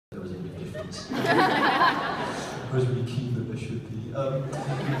things. I was really keen that there should be.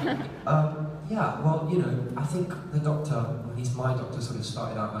 Yeah, well, you know, I think the doctor, at least my doctor, sort of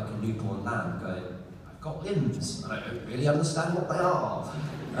started out like a newborn lamb, going, I've got limbs, and I don't really understand what they are.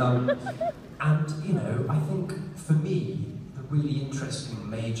 And, you know, I think, for me, the really interesting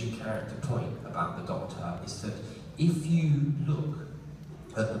major character point about the Doctor is that if you look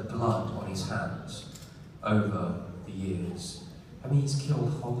at the blood on his hands over the years, I mean, he's killed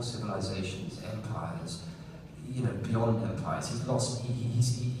whole civilizations, empires, you know, beyond empires. He's lost,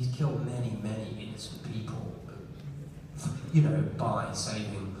 he's killed many, many innocent people, you know, by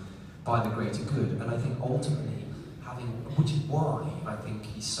the greater good. And I think ultimately, which is why I think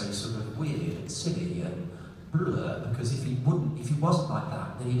he's so sort of weird and silly and blah, because if he wasn't like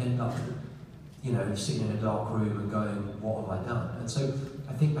that, then he'd end up, you know, sitting in a dark room and going, what have I done? And so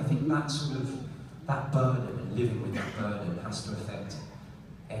I think that sort of, that burden and living with that burden has to affect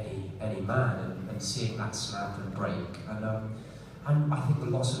any man, and seeing that snap and break. And I think the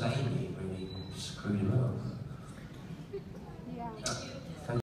loss of Amy really screwed him up. Yeah.